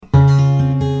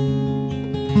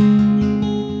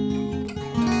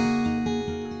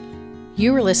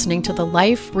You are listening to the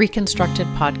Life Reconstructed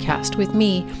podcast with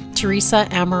me, Teresa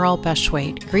Amaral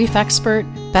Beshwaite, grief expert,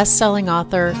 best-selling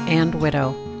author, and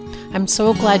widow. I'm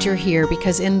so glad you're here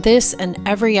because in this and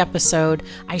every episode,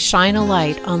 I shine a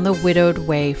light on the widowed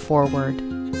way forward.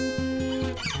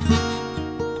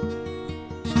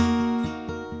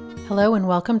 Hello and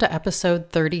welcome to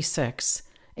episode 36.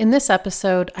 In this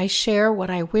episode, I share what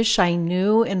I wish I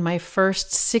knew in my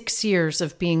first 6 years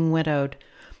of being widowed,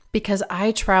 because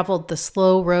I traveled the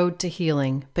slow road to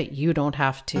healing, but you don't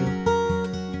have to.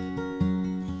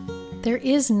 There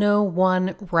is no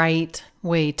one right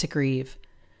way to grieve.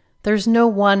 There's no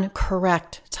one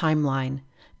correct timeline,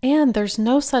 and there's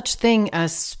no such thing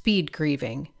as speed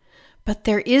grieving. But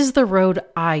there is the road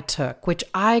I took, which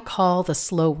I call the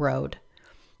slow road.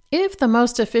 If the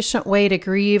most efficient way to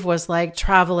grieve was like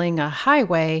traveling a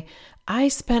highway, I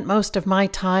spent most of my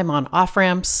time on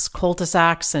off-ramps,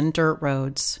 cul-de-sacs, and dirt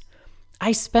roads.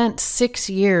 I spent 6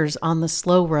 years on the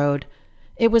slow road.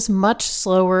 It was much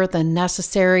slower than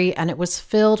necessary, and it was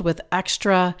filled with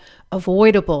extra,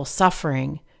 avoidable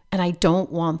suffering, and I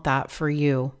don't want that for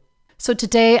you. So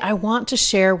today I want to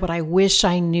share what I wish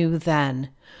I knew then,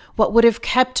 what would have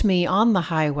kept me on the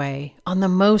highway, on the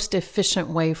most efficient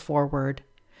way forward.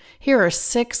 Here are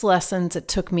 6 lessons it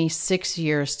took me 6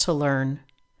 years to learn.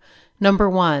 Number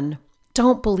 1,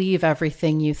 don't believe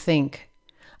everything you think.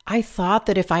 I thought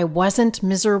that if I wasn't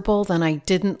miserable, then I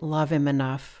didn't love him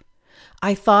enough.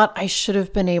 I thought I should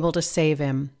have been able to save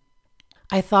him.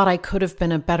 I thought I could have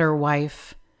been a better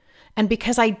wife. And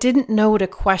because I didn't know to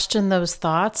question those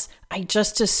thoughts, I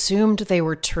just assumed they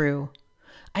were true.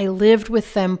 I lived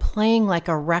with them playing like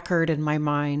a record in my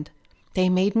mind. They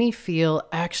made me feel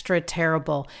extra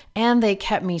terrible, and they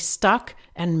kept me stuck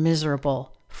and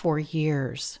miserable for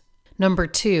years. Number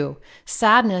 2,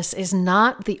 sadness is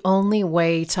not the only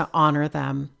way to honor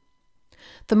them.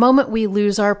 The moment we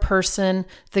lose our person,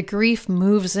 the grief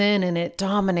moves in and it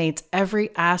dominates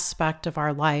every aspect of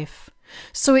our life.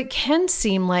 So it can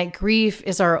seem like grief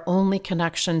is our only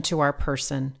connection to our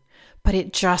person, but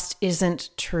it just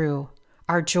isn't true.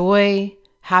 Our joy,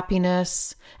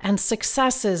 happiness, and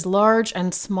successes, large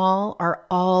and small, are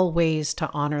all ways to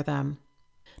honor them.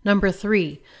 Number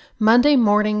 3, Monday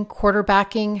morning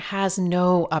quarterbacking has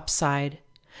no upside.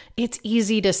 It's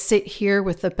easy to sit here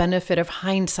with the benefit of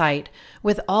hindsight,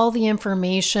 with all the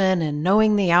information and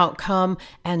knowing the outcome,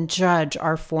 and judge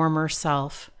our former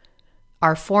self.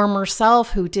 Our former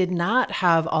self who did not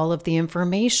have all of the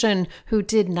information, who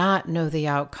did not know the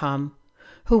outcome,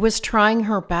 who was trying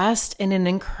her best in an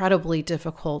incredibly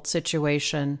difficult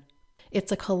situation.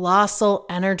 It's a colossal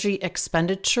energy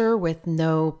expenditure with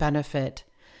no benefit.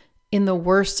 In the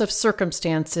worst of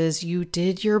circumstances, you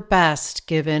did your best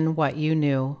given what you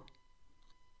knew.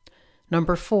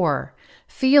 Number 4,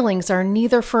 feelings are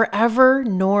neither forever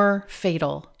nor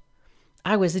fatal.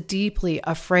 I was deeply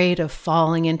afraid of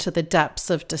falling into the depths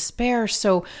of despair,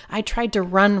 so I tried to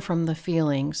run from the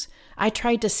feelings. I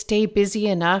tried to stay busy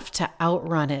enough to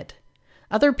outrun it.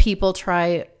 Other people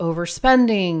try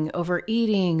overspending,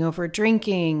 overeating,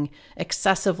 overdrinking,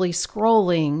 excessively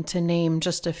scrolling, to name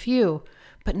just a few,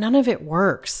 but none of it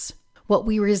works. What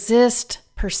we resist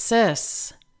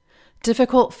persists.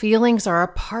 Difficult feelings are a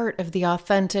part of the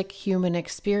authentic human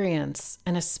experience,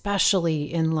 and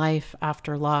especially in life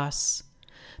after loss.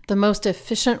 The most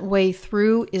efficient way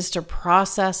through is to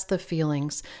process the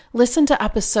feelings. Listen to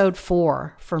episode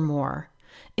 4 for more.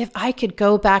 If I could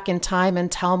go back in time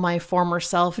and tell my former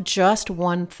self just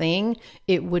one thing,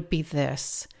 it would be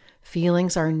this: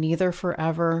 feelings are neither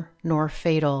forever nor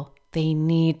fatal. They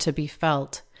need to be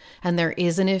felt. And there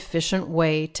is an efficient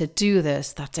way to do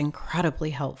this that's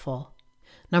incredibly helpful.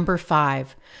 Number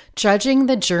 5, judging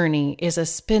the journey is a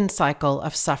spin cycle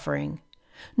of suffering.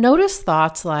 Notice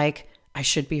thoughts like, I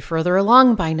should be further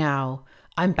along by now.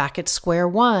 I'm back at square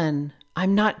one.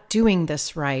 I'm not doing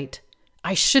this right.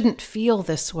 I shouldn't feel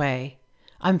this way.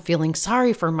 I'm feeling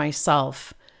sorry for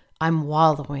myself. I'm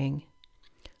wallowing.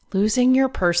 Losing your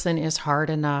person is hard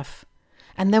enough.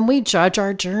 And then we judge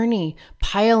our journey,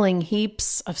 piling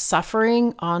heaps of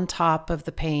suffering on top of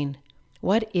the pain.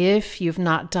 What if you've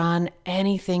not done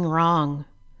anything wrong?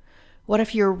 What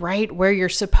if you're right where you're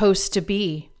supposed to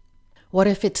be? What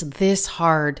if it's this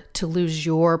hard to lose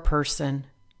your person?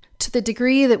 To the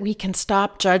degree that we can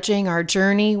stop judging our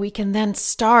journey, we can then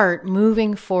start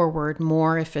moving forward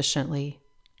more efficiently.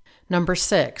 Number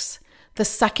 6, the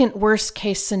second worst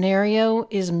case scenario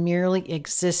is merely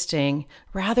existing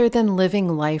rather than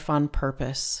living life on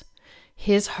purpose.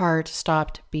 His heart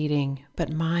stopped beating,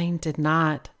 but mine did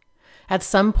not. At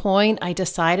some point, I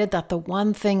decided that the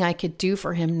one thing I could do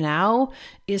for him now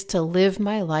is to live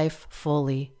my life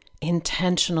fully,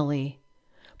 intentionally.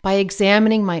 By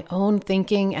examining my own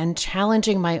thinking and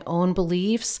challenging my own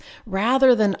beliefs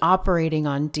rather than operating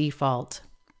on default.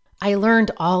 I learned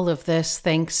all of this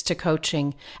thanks to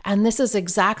coaching, and this is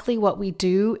exactly what we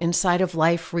do inside of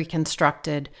Life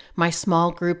Reconstructed, my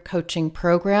small group coaching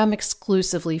program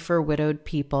exclusively for widowed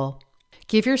people.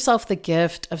 Give yourself the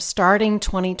gift of starting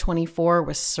 2024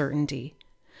 with certainty.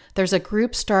 There's a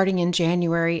group starting in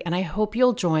January, and I hope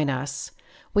you'll join us.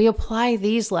 We apply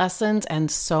these lessons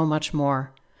and so much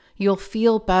more. You'll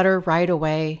feel better right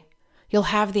away. You'll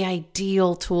have the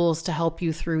ideal tools to help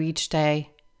you through each day.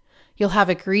 You'll have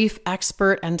a grief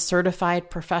expert and certified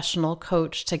professional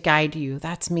coach to guide you,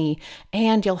 that's me,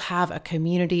 and you'll have a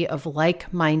community of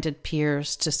like-minded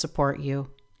peers to support you.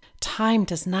 Time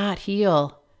does not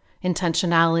heal.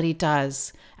 Intentionality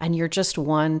does, and you're just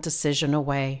one decision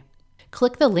away.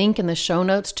 Click the link in the show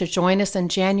notes to join us in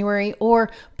January or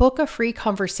book a free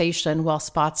conversation while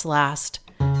spots last.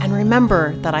 And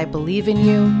remember that I believe in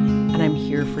you and I'm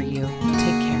here for you.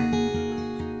 Take care.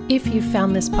 If you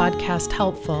found this podcast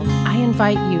helpful, I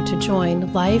invite you to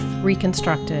join Life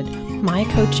Reconstructed, my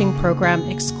coaching program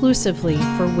exclusively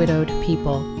for widowed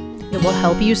people. It will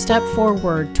help you step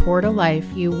forward toward a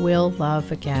life you will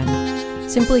love again.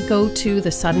 Simply go to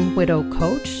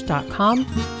thesuddenwidowcoach.com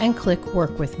and click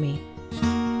Work With Me.